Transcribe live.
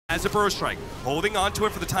As a burrow strike, holding on to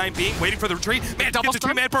it for the time being, waiting for the retreat. Man, gets a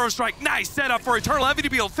two-man burrow strike. Nice setup for Eternal Envy to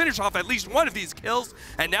be able to finish off at least one of these kills,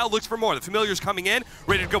 and now looks for more. The Familiar's coming in,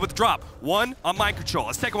 ready to go with the drop. One on mind control.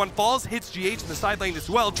 A second one falls, hits GH in the side lane as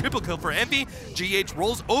well. Triple kill for Envy. GH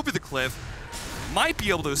rolls over the cliff. Might be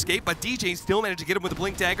able to escape, but DJ still managed to get him with a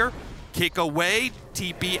Blink Dagger. Kick away,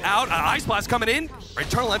 TP out, Ice Blast coming in.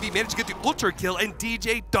 Eternal Envy managed to get the Ultra kill, and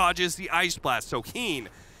DJ dodges the Ice Blast. So Keen,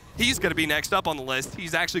 he's going to be next up on the list.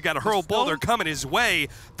 He's actually got a Hurl Boulder coming his way.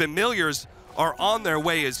 Familiars are on their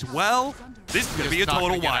way as well. This is going to be a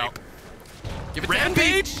total wipe. Give it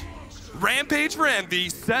Rampage! Rampage for Envy,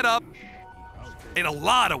 set up in a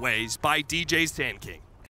lot of ways by DJ Sand King.